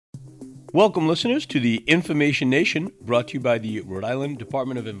Welcome, listeners, to the InFAWmation Nation, brought to you by the Rhode Island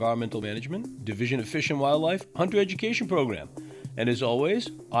Department of Environmental Management, Division of Fish and Wildlife Hunter Education Program. And as always,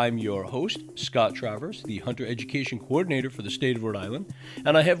 I'm your host, Scott Travers, the Hunter Education Coordinator for the state of Rhode Island.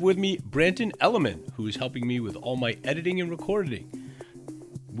 And I have with me Branton Elliman, who is helping me with all my editing and recording.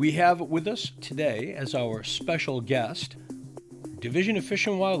 We have with us today as our special guest, Division of Fish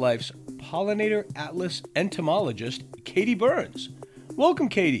and Wildlife's Pollinator Atlas Entomologist, Katie Burns. Welcome,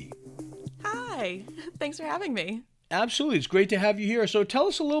 Katie. Hi, thanks for having me. Absolutely, it's great to have you here. So tell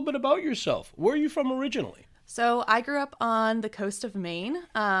us a little bit about yourself. Where are you from originally? So I grew up on the coast of Maine.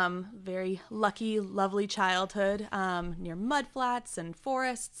 Very lucky, lovely childhood near mudflats and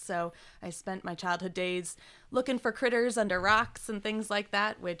forests. So I spent my childhood days looking for critters under rocks and things like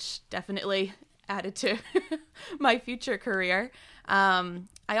that, which definitely added to my future career.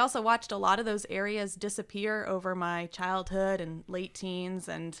 I also watched a lot of those areas disappear over my childhood and late teens,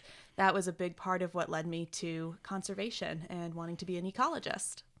 and that was a big part of what led me to conservation and wanting to be an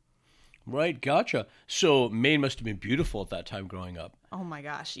ecologist. Right, gotcha. So Maine must have been beautiful at that time growing up. Oh my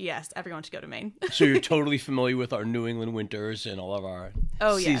gosh, yes, everyone should go to Maine. So you're totally familiar with our New England winters and all of our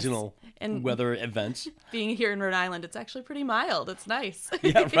seasonal and weather events. Being here in Rhode Island, it's actually pretty mild. It's nice.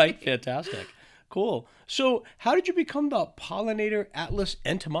 Yeah, right. Fantastic. Cool. So how did you become the Pollinator Atlas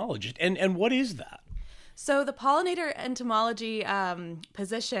Entomologist? And what is that? So the pollinator entomology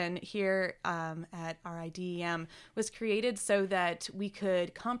position here at RI was created so that we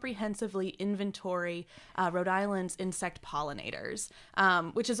could comprehensively inventory Rhode Island's insect pollinators,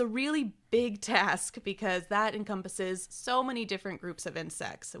 which is a really big task because that encompasses so many different groups of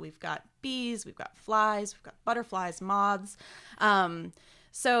insects. So we've got bees, we've got flies, we've got butterflies, moths.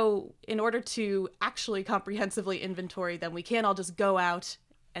 So in order to actually comprehensively inventory them, we can't all just go out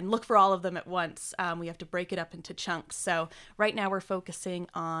and look for all of them at once. We have to break it up into chunks. So right now we're focusing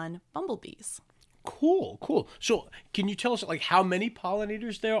on bumblebees. Cool. So can you tell us how many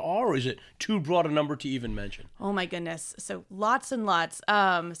pollinators there are, or is it too broad a number to even mention? Oh my goodness. So lots and lots.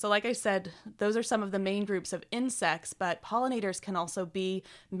 So like I said, those are some of the main groups of insects, but pollinators can also be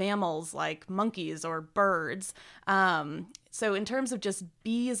mammals like monkeys or birds. So in terms of just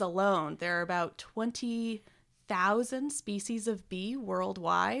bees alone, there are about 20,000 species of bee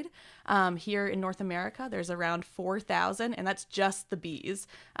worldwide. Here in North America, there's around 4,000, and that's just the bees.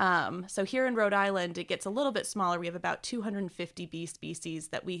 So here in Rhode Island, it gets a little bit smaller. We have about 250 bee species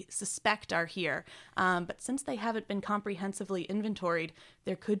that we suspect are here. But since they haven't been comprehensively inventoried,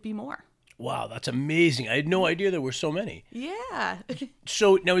 there could be more. Wow, that's amazing. I had no idea there were so many. Yeah.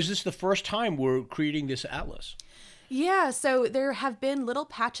 So now, is this the first time we're creating this atlas? Yeah, so there have been little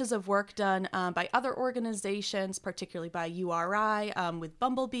patches of work done by other organizations, particularly by URI with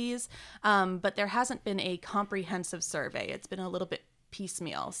bumblebees, but there hasn't been a comprehensive survey. It's been a little bit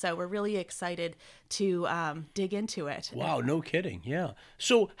piecemeal, so we're really excited to dig into it. Wow, no kidding, yeah.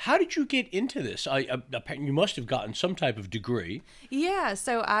 So how did you get into this? You must have gotten some type of degree. Yeah,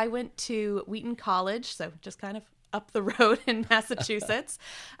 so I went to Wheaton College, so just kind of up the road in Massachusetts,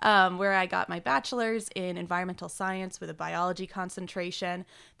 where I got my bachelor's in environmental science with a biology concentration.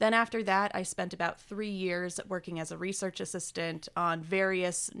 Then after that, I spent about 3 years working as a research assistant on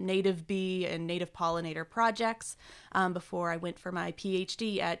various native bee and native pollinator projects before I went for my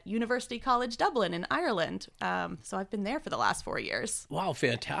PhD at University College Dublin in Ireland. So I've been there for the last 4 years. Wow,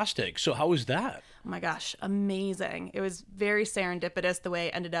 fantastic. So how was that? Oh my gosh, amazing. It was very serendipitous the way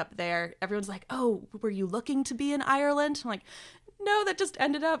I ended up there. Everyone's like, oh, were you looking to be in Ireland? I'm like, no, that just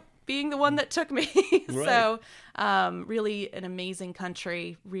ended up being the one that took me. Right. So really an amazing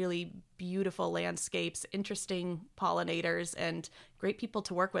country, really beautiful landscapes, interesting pollinators, and great people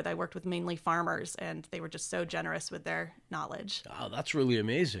to work with. I worked with mainly farmers, and they were just so generous with their knowledge. Oh, that's really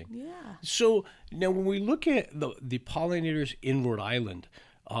amazing. Yeah. So now when we look at the pollinators in Rhode Island,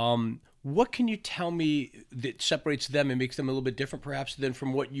 what can you tell me that separates them and makes them a little bit different perhaps than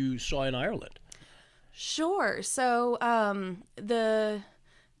from what you saw in Ireland? Sure. So the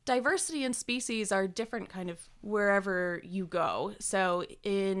diversity in species are different kind of wherever you go. So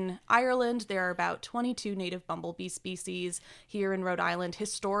in Ireland, there are about 22 native bumblebee species. Here in Rhode Island,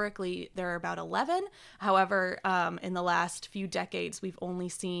 historically, there are about 11. However, in the last few decades, we've only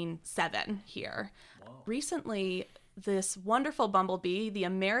seen 7 here. Wow. Recently, this wonderful bumblebee, the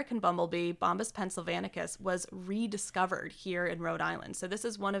American bumblebee, Bombus pennsylvanicus, was rediscovered here in Rhode Island. So this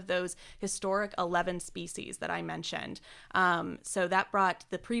is one of those historic 11 species that I mentioned. So that brought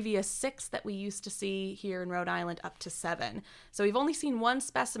the previous 6 that we used to see here in Rhode Island up to 7. So we've only seen one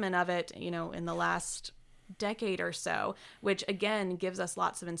specimen of it, in the last decade or so, which again gives us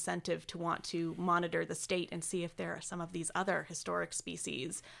lots of incentive to want to monitor the state and see if there are some of these other historic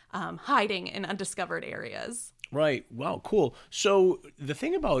species hiding in undiscovered areas. Right. Wow, cool. So the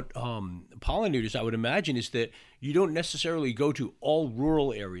thing about pollinators, I would imagine, is that you don't necessarily go to all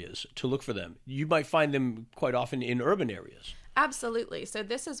rural areas to look for them. You might find them quite often in urban areas. Absolutely. So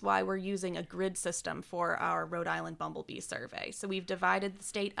this is why we're using a grid system for our Rhode Island Bumblebee Survey. So we've divided the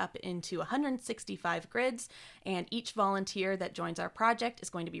state up into 165 grids, and each volunteer that joins our project is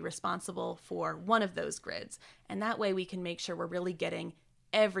going to be responsible for one of those grids. And that way we can make sure we're really getting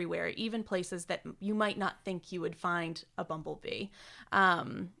everywhere, even places that you might not think you would find a bumblebee.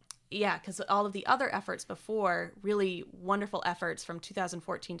 Because all of the other efforts before, really wonderful efforts from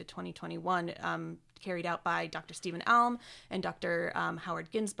 2014 to 2021, carried out by Dr. Stephen Alm and Dr.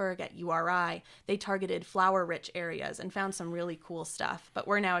 Howard Ginsberg at URI, they targeted flower-rich areas and found some really cool stuff. But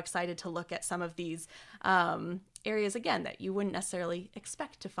we're now excited to look at some of these areas, again, that you wouldn't necessarily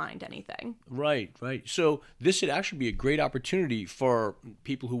expect to find anything. Right, right. So this would actually be a great opportunity for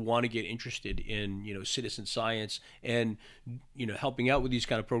people who want to get interested in, citizen science and, helping out with these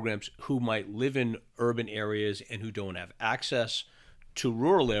kind of programs, who might live in urban areas and who don't have access to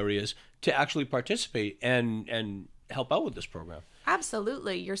rural areas, to actually participate and help out with this program.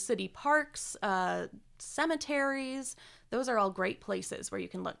 Absolutely. Your city parks, cemeteries, those are all great places where you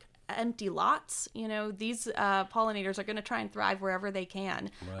can look. Empty lots, these pollinators are going to try and thrive wherever they can.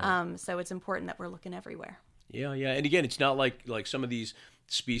 Right. So it's important that we're looking everywhere. Yeah, yeah. And again, it's not like some of these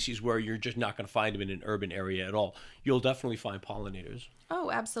species where you're just not going to find them in an urban area at all. You'll definitely find pollinators. Oh,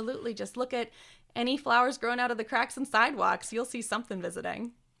 absolutely. Just look at any flowers growing out of the cracks in sidewalks. You'll see something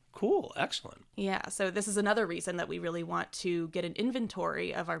visiting. Cool. Excellent. Yeah. So this is another reason that we really want to get an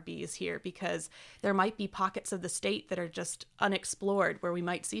inventory of our bees here, because there might be pockets of the state that are just unexplored, where we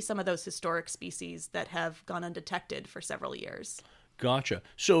might see some of those historic species that have gone undetected for several years. Gotcha.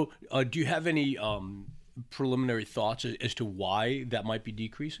 So do you have any preliminary thoughts as to why that might be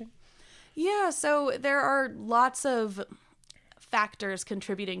decreasing? Yeah. So there are lots of factors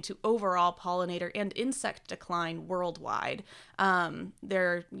contributing to overall pollinator and insect decline worldwide. There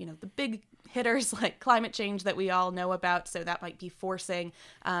are, the big hitters like climate change that we all know about. So that might be forcing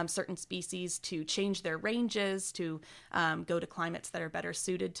certain species to change their ranges, to go to climates that are better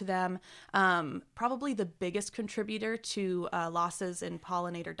suited to them. Probably the biggest contributor to losses in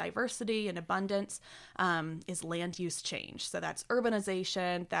pollinator diversity and abundance is land use change. So that's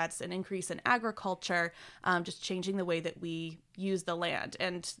urbanization, that's an increase in agriculture, just changing the way that we use the land.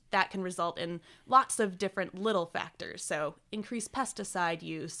 And that can result in lots of different little factors. So increased pesticide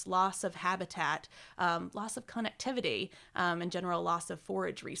use, loss of habitat, loss of connectivity, and general loss of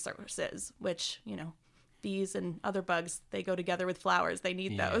forage resources, which, bees and other bugs, they go together with flowers. They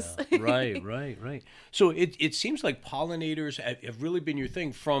need those. Right. So it seems like pollinators have really been your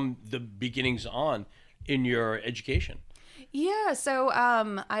thing from the beginnings on in your education. Yeah, so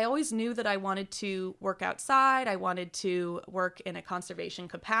I always knew that I wanted to work outside. I wanted to work in a conservation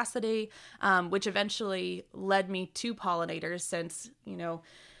capacity, which eventually led me to pollinators, since,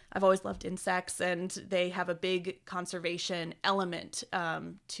 I've always loved insects, and they have a big conservation element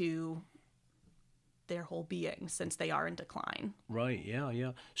to their whole being, since they are in decline. Right,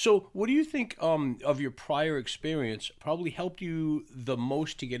 yeah. So what do you think of your prior experience probably helped you the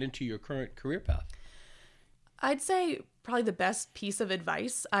most to get into your current career path? I'd say probably the best piece of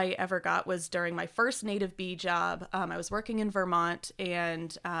advice I ever got was during my first native bee job. I was working in Vermont,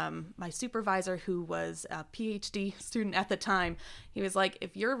 and my supervisor, who was a PhD student at the time, he was like,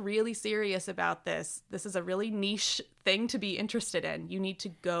 if you're really serious about this is a really niche thing to be interested in. You need to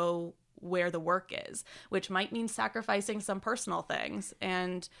go where the work is, which might mean sacrificing some personal things.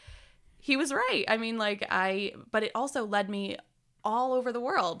 And he was right. I mean, but it also led me all over the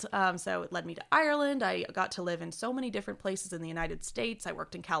world. So it led me to Ireland. I got to live in so many different places in the United States. I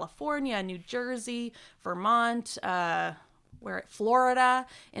worked in California, New Jersey, Vermont, Florida,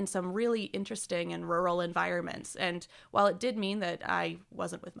 in some really interesting and rural environments. And while it did mean that I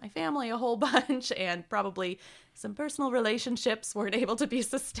wasn't with my family a whole bunch, and probably some personal relationships weren't able to be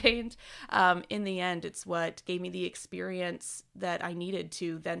sustained, in the end, it's what gave me the experience that I needed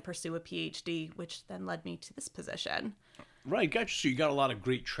to then pursue a PhD, which then led me to this position. Right, gotcha. So you got a lot of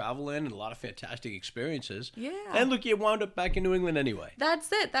great travel in and a lot of fantastic experiences. Yeah. And look, you wound up back in New England anyway.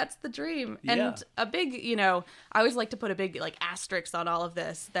 That's it. That's the dream. Yeah. And a big, I always like to put a big asterisk on all of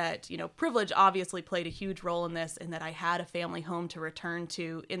this, that, privilege obviously played a huge role in this, in that I had a family home to return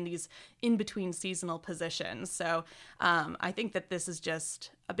to in these in-between seasonal positions. So I think that this is just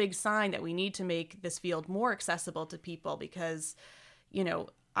a big sign that we need to make this field more accessible to people, because,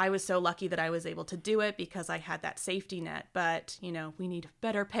 I was so lucky that I was able to do it because I had that safety net. But, we need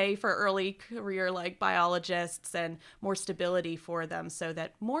better pay for early career like biologists and more stability for them so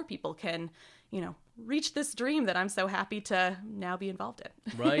that more people can, reach this dream that I'm so happy to now be involved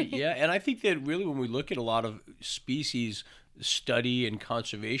in. Right. Yeah. And I think that really when we look at a lot of species study and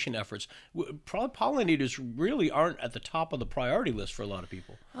conservation efforts, pollinators really aren't at the top of the priority list for a lot of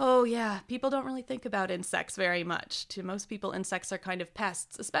people. Oh, yeah. People don't really think about insects very much. To most people, insects are kind of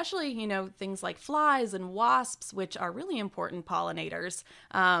pests, especially, things like flies and wasps, which are really important pollinators.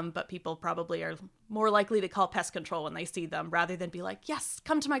 But people probably are more likely to call pest control when they see them rather than be like, yes,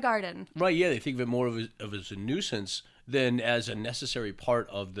 come to my garden. Right. Yeah. They think of it more of as a nuisance than as a necessary part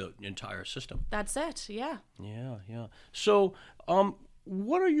of the entire system. That's it. Yeah. Yeah. Yeah. So,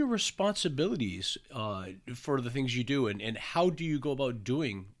 what are your responsibilities for the things you do, and how do you go about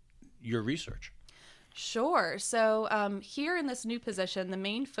doing your research? Sure. So here in this new position, the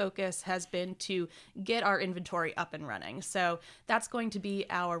main focus has been to get our inventory up and running. So that's going to be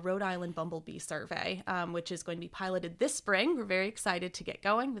our Rhode Island Bumblebee Survey, which is going to be piloted this spring. We're very excited to get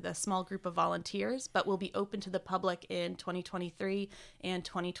going with a small group of volunteers, but will be open to the public in 2023 and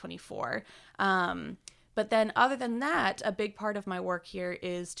 2024. But then other than that, a big part of my work here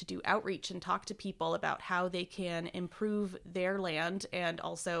is to do outreach and talk to people about how they can improve their land and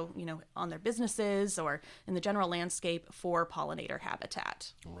also, on their businesses or in the general landscape for pollinator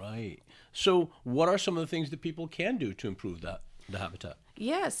habitat. Right. So what are some of the things that people can do to improve the habitat?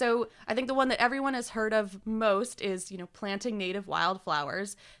 Yeah, so I think the one that everyone has heard of most is, planting native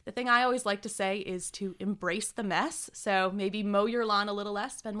wildflowers. The thing I always like to say is to embrace the mess. So maybe mow your lawn a little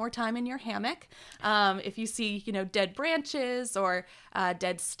less, spend more time in your hammock. If you see, dead branches or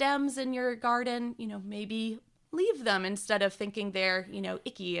dead stems in your garden, maybe leave them instead of thinking they're,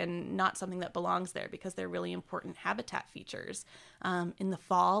 icky and not something that belongs there because they're really important habitat features. In the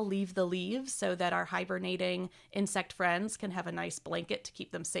fall, leave the leaves so that our hibernating insect friends can have a nice blanket to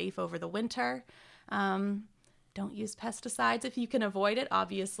keep them safe over the winter. Don't use pesticides if you can avoid it.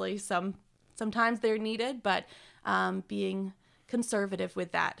 Obviously, sometimes they're needed, but being conservative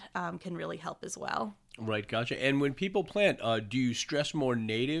with that can really help as well. Right, gotcha. And when people plant, do you stress more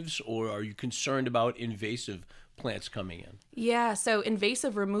natives or are you concerned about invasive plants coming in? Yeah, so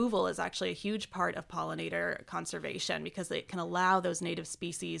invasive removal is actually a huge part of pollinator conservation because it can allow those native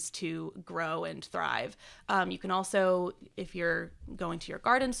species to grow and thrive. You can also, if you're going to your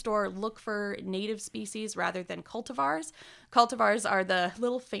garden store, look for native species rather than cultivars. Cultivars are the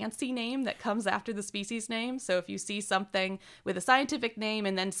little fancy name that comes after the species name. So if you see something with a scientific name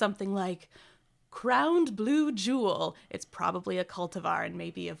and then something like crowned blue jewel, it's probably a cultivar, and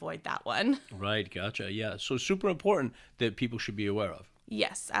maybe avoid that one. Right, gotcha. Yeah, so super important that people should be aware of.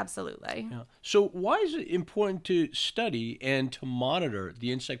 Yes, absolutely. Yeah. So why is it important to study and to monitor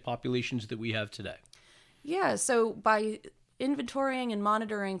the insect populations that we have today? Yeah, so by inventorying and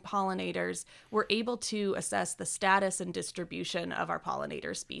monitoring pollinators, we're able to assess the status and distribution of our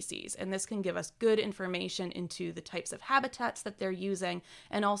pollinator species. And this can give us good information into the types of habitats that they're using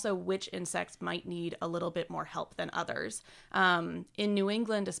and also which insects might need a little bit more help than others. In New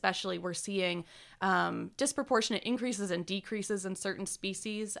England, especially, we're seeing disproportionate increases and decreases in certain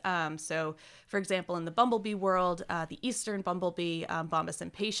species. So, for example, in the bumblebee world, the eastern bumblebee, Bombus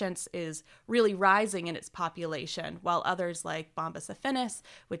impatiens, is really rising in its population, while others like Bombus affinis,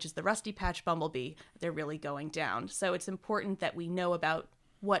 which is the rusty patch bumblebee, they're really going down. So it's important that we know about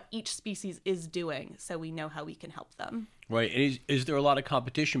what each species is doing so we know how we can help them. Right. And is there a lot of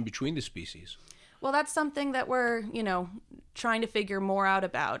competition between the species? Well, that's something that we're, trying to figure more out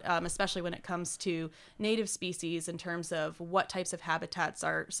about, especially when it comes to native species in terms of what types of habitats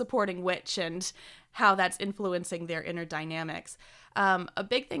are supporting which and how that's influencing their inner dynamics. A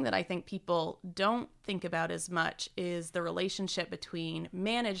big thing that I think people don't think about as much is the relationship between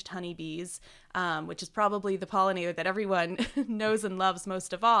managed honeybees, which is probably the pollinator that everyone knows and loves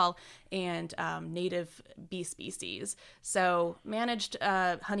most of all, and native bee species. So managed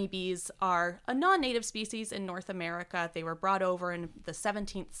honeybees are a non-native species in North America. They were brought over in the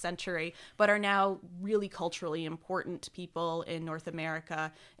 17th century, but are now really culturally important to people in North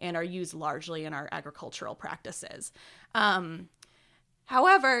America and are used largely in our agricultural practices.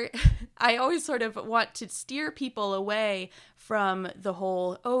 However, I always sort of want to steer people away from the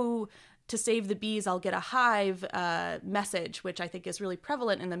whole, to save the bees, I'll get a hive message, which I think is really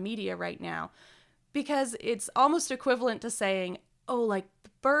prevalent in the media right now, because it's almost equivalent to saying, the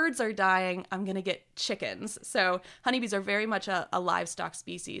birds are dying, I'm going to get chickens. So honeybees are very much a livestock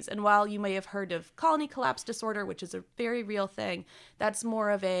species. And while you may have heard of colony collapse disorder, which is a very real thing, that's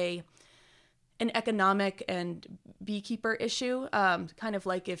more of an an economic and beekeeper issue, kind of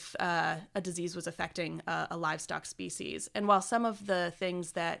like if a disease was affecting a livestock species. And while some of the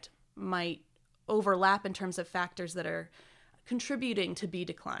things that might overlap in terms of factors that are contributing to bee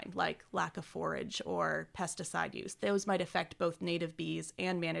decline, like lack of forage or pesticide use, those might affect both native bees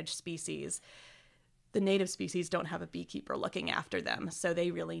and managed species. The native species don't have a beekeeper looking after them, so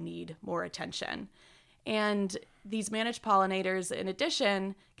they really need more attention. And these managed pollinators, in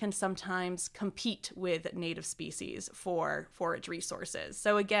addition, can sometimes compete with native species for forage resources.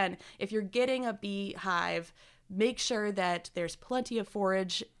 So again, if you're getting a beehive, make sure that there's plenty of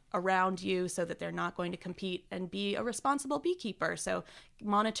forage around you so that they're not going to compete, and be a responsible beekeeper. So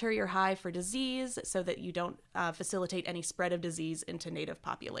monitor your hive for disease so that you don't facilitate any spread of disease into native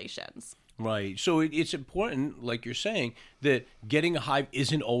populations. Right. So it's important, like you're saying, that getting a hive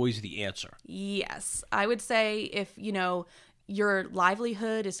isn't always the answer. Yes. I would say if, your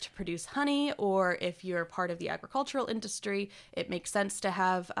livelihood is to produce honey, or if you're part of the agricultural industry, it makes sense to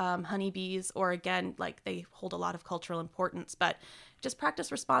have honeybees, or again, like they hold a lot of cultural importance, but just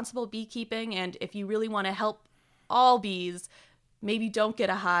practice responsible beekeeping. And if you really want to help all bees, maybe don't get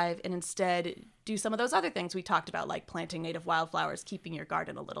a hive and instead do some of those other things we talked about, like planting native wildflowers, keeping your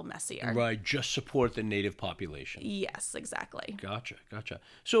garden a little messier. Right, just support the native population. Yes, exactly. Gotcha.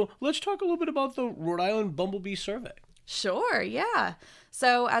 So let's talk a little bit about the Rhode Island Bumblebee Survey. Sure, yeah.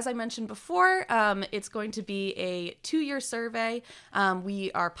 So as I mentioned before, it's going to be a 2-year survey.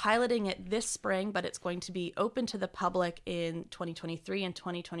 We are piloting it this spring, but it's going to be open to the public in 2023 and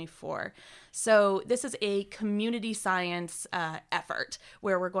 2024. So this is a community science effort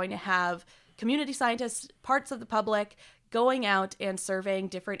where we're going to have community scientists, parts of the public, going out and surveying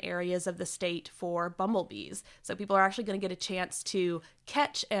different areas of the state for bumblebees. So people are actually going to get a chance to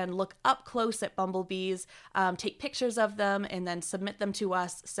catch and look up close at bumblebees, take pictures of them, and then submit them to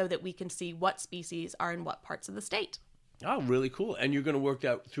us so that we can see what species are in what parts of the state. Oh, really cool. And you're going to work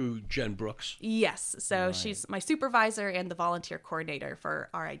that through Jen Brooks? Yes. So She's my supervisor and the volunteer coordinator for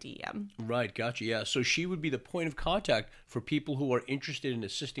RIDEM. Right. Gotcha. Yeah. So she would be the point of contact for people who are interested in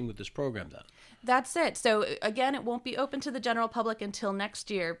assisting with this program then. That's it. So again, it won't be open to the general public until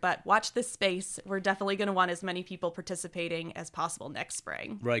next year, but watch this space. We're definitely going to want as many people participating as possible next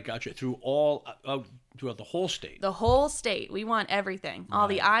spring. Right. Gotcha. Throughout the whole state. The whole state. We want everything. All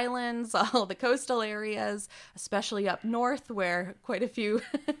the islands, all the coastal areas, especially up north where quite a few,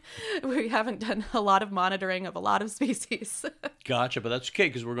 we haven't done a lot of monitoring of a lot of species. Gotcha. But that's okay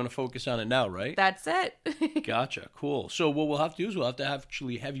because we're going to focus on it now, right? That's it. Gotcha. Cool. So what we'll have to do is we'll have to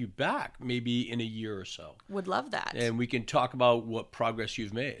actually have you back maybe in a year or so. Would love that. And we can talk about what progress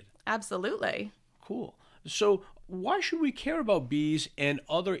you've made. Absolutely. Cool. So why should we care about bees and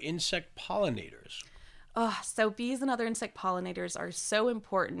other insect pollinators? So bees and other insect pollinators are so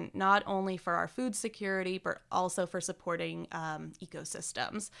important, not only for our food security, but also for supporting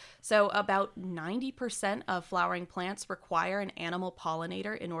ecosystems. So about 90% of flowering plants require an animal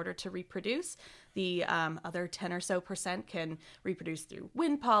pollinator in order to reproduce. The other 10 or so percent can reproduce through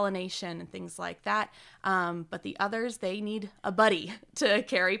wind pollination and things like that. But the others, they need a buddy to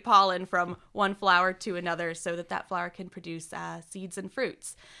carry pollen from one flower to another so that that flower can produce seeds and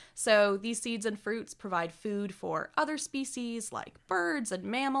fruits. So these seeds and fruits provide food for other species like birds and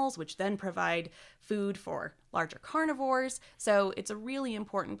mammals, which then provide food for larger carnivores. So it's a really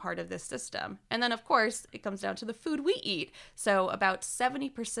important part of this system. And then, of course, it comes down to the food we eat. So about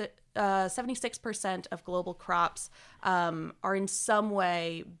 76% of global crops are in some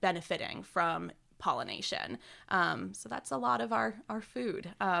way benefiting from pollination. So that's a lot of our food.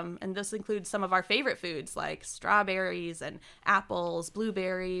 And this includes some of our favorite foods like strawberries and apples,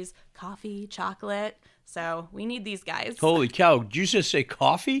 blueberries, coffee, chocolate. So we need these guys. Holy cow. Did you just say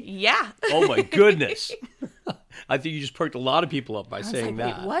coffee? Yeah. Oh my goodness. I think you just perked a lot of people up by saying like,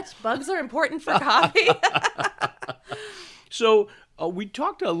 that. Wait, what? Bugs are important for coffee? So we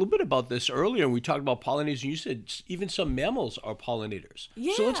talked a little bit about this earlier, and we talked about pollinators, and you said even some mammals are pollinators.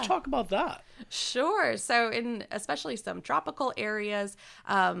 Yeah. So let's talk about that. Sure. So in especially some tropical areas,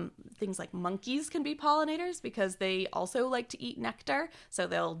 things like monkeys can be pollinators because they also like to eat nectar. So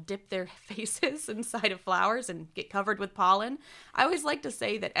they'll dip their faces inside of flowers and get covered with pollen. I always like to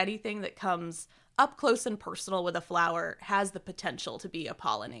say that anything that comes up close and personal with a flower has the potential to be a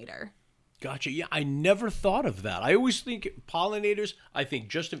pollinator. Gotcha. Yeah, I never thought of that. I always think pollinators, I think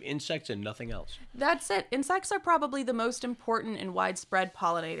just of insects and nothing else. That's it. Insects are probably the most important and widespread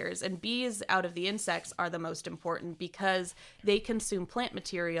pollinators, and bees out of the insects are the most important because they consume plant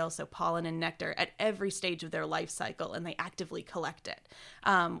material, so pollen and nectar, at every stage of their life cycle, and they actively collect it.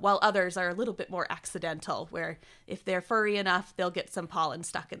 While others are a little bit more accidental, where if they're furry enough, they'll get some pollen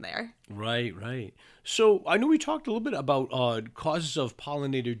stuck in there. Right, right. So I know we talked a little bit about causes of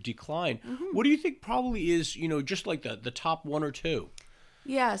pollinator decline. What do you think probably is, just like the top one or two?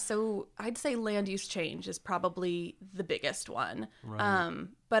 Yeah, so I'd say land use change is probably the biggest one. Right.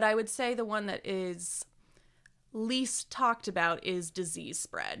 But I would say the one that is least talked about is disease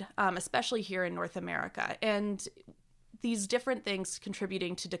spread, especially here in North America. And these different things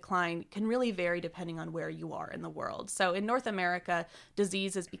contributing to decline can really vary depending on where you are in the world. So in North America,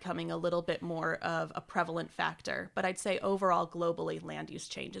 disease is becoming a little bit more of a prevalent factor. But I'd say overall, globally, land use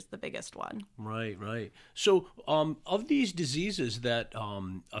change is the biggest one. Right, right. So of these diseases that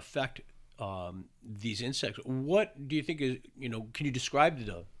affect these insects, what do you think is, can you describe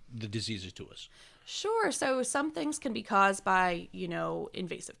the diseases to us? Sure. So some things can be caused by,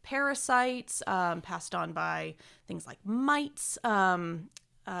 invasive parasites, passed on by things like mites.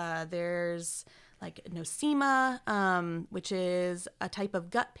 There's like nosema, which is a type of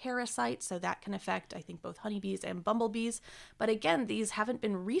gut parasite. So that can affect, I think, both honeybees and bumblebees. But again, these haven't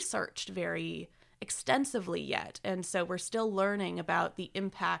been researched very extensively yet. And so we're still learning about the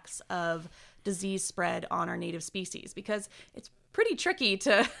impacts of disease spread on our native species because it's pretty tricky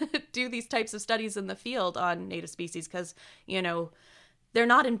to do these types of studies in the field on native species because, they're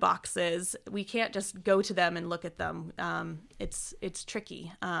not in boxes. We can't just go to them and look at them. It's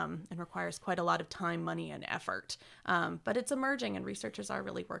tricky and requires quite a lot of time, money, and effort. But it's emerging and researchers are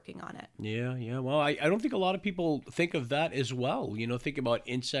really working on it. Yeah, yeah. Well, I don't think a lot of people think of that as well. Think about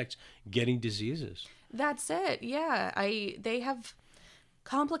insects getting diseases. That's it. Yeah. They have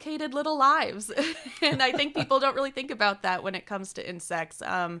complicated little lives. And I think people don't really think about that when it comes to insects.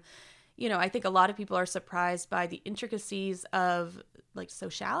 I think a lot of people are surprised by the intricacies of like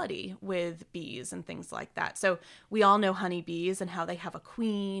sociality with bees and things like that. So we all know honeybees and how they have a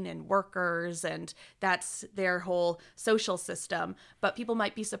queen and workers, and that's their whole social system. But people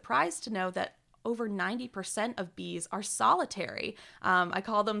might be surprised to know that over 90% of bees are solitary. I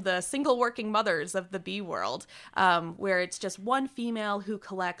call them the single working mothers of the bee world, where it's just one female who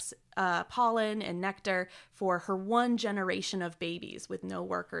collects pollen and nectar for her one generation of babies with no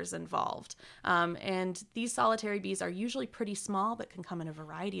workers involved. And these solitary bees are usually pretty small, but can come in a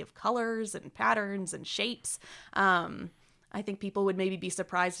variety of colors and patterns and shapes. I think people would maybe be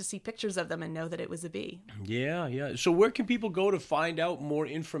surprised to see pictures of them and know that it was a bee. Yeah, yeah. So where can people go to find out more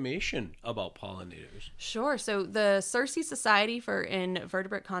information about pollinators? Sure. So the Circe Society for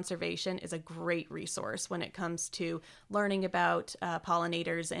Invertebrate Conservation is a great resource when it comes to learning about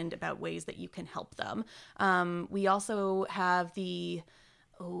pollinators and about ways that you can help them. We also have the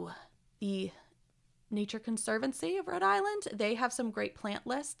Nature Conservancy of Rhode Island. They have some great plant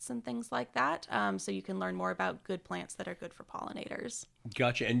lists and things like that. So you can learn more about good plants that are good for pollinators.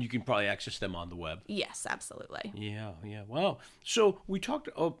 Gotcha. And you can probably access them on the web. Yes, absolutely. Yeah, yeah. Wow. So we talked,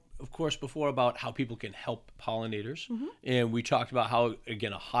 of course, before about how people can help pollinators. And we talked about how,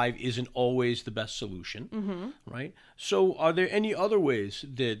 again, a hive isn't always the best solution, right? So are there any other ways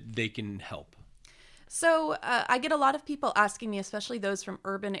that they can help? So I get a lot of people asking me, especially those from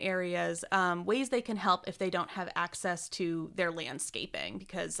urban areas, ways they can help if they don't have access to their landscaping,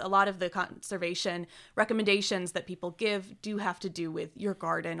 because a lot of the conservation recommendations that people give do have to do with your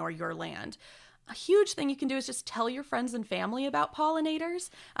garden or your land. A huge thing you can do is just tell your friends and family about pollinators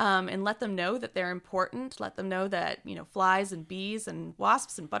and let them know that they're important. Let them know that, flies and bees and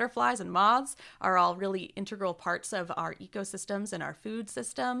wasps and butterflies and moths are all really integral parts of our ecosystems and our food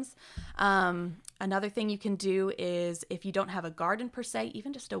systems. Another thing you can do is, if you don't have a garden per se,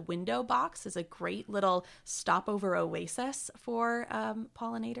 even just a window box is a great little stopover oasis for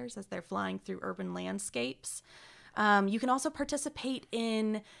pollinators as they're flying through urban landscapes. You can also participate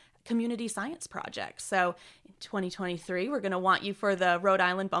in community science projects. So in 2023, we're going to want you for the Rhode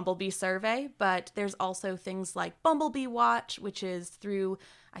Island Bumblebee Survey, but there's also things like Bumblebee Watch, which is through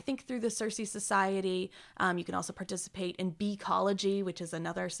the Circe Society. You can also participate in Beecology, which is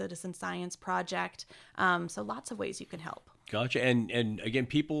another citizen science project. So lots of ways you can help. Gotcha. And again,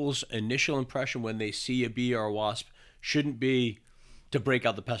 people's initial impression when they see a bee or a wasp shouldn't be to break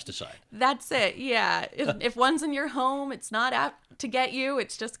out the pesticide. That's it. Yeah. If one's in your home, it's not out to get you.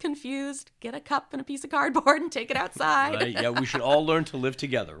 It's just confused. Get a cup and a piece of cardboard and take it outside. Right. Yeah. We should all learn to live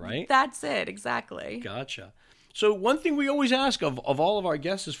together, right? That's it. Exactly. Gotcha. So one thing we always ask of all of our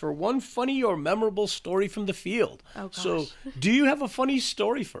guests is for one funny or memorable story from the field. Oh, gosh. So do you have a funny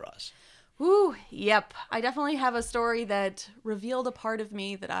story for us? Ooh, yep. I definitely have a story that revealed a part of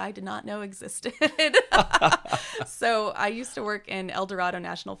me that I did not know existed. So I used to work in El Dorado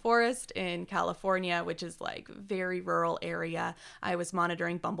National Forest in California, which is like very rural area. I was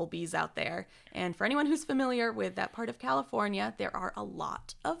monitoring bumblebees out there. And for anyone who's familiar with that part of California, there are a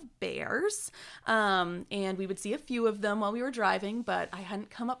lot of bears. And we would see a few of them while we were driving, but I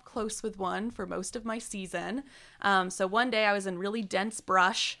hadn't come up close with one for most of my season. So one day I was in really dense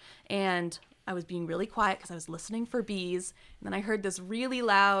brush and I was being really quiet because I was listening for bees. And then I heard this really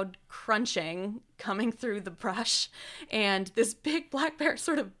loud crunching coming through the brush. And this big black bear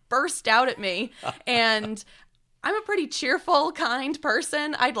sort of burst out at me. And I'm a pretty cheerful, kind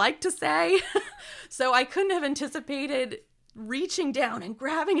person, I'd like to say. So I couldn't have anticipated reaching down and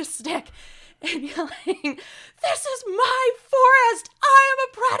grabbing a stick and yelling, "This is my forest! I am a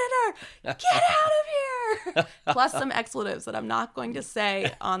predator! Get out of here!" Plus some expletives that I'm not going to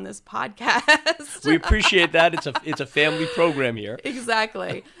say on this podcast. We appreciate that. It's a family program here.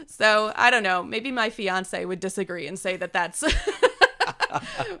 Exactly. So I don't know. Maybe my fiance would disagree and say that that's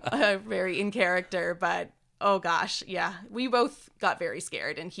very in character, but oh gosh, yeah. We both got very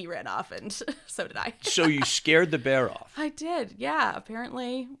scared and he ran off and so did I. So you scared the bear off. I did. Yeah.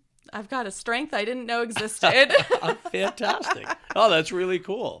 Apparently I've got a strength I didn't know existed. Fantastic. Oh, that's really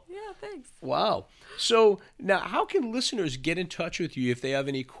cool. Yeah, thanks. Wow. So now how can listeners get in touch with you if they have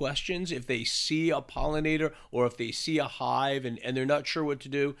any questions, if they see a pollinator or if they see a hive and they're not sure what to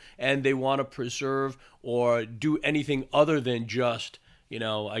do and they want to preserve or do anything other than just,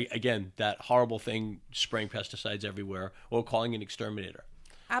 again, that horrible thing, spraying pesticides everywhere or calling an exterminator?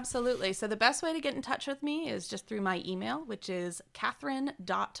 Absolutely. So the best way to get in touch with me is just through my email, which is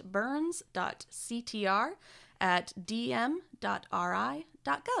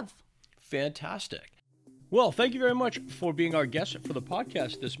catherine.burns.ctr@dm.ri.gov. Fantastic. Well, thank you very much for being our guest for the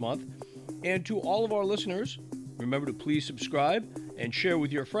podcast this month. And to all of our listeners, remember to please subscribe and share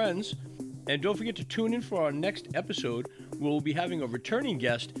with your friends. And don't forget to tune in for our next episode. We'll be having a returning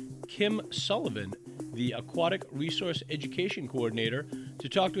guest, Kim Sullivan, the Aquatic Resource Education Coordinator, to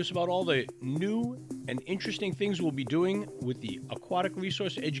talk to us about all the new and interesting things we'll be doing with the Aquatic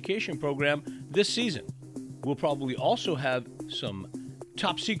Resource Education Program this season. We'll probably also have some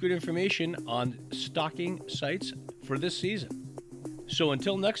top secret information on stocking sites for this season. So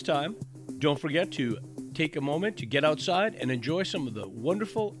until next time, don't forget to take a moment to get outside and enjoy some of the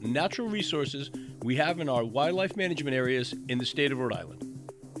wonderful natural resources we have in our wildlife management areas in the state of Rhode Island.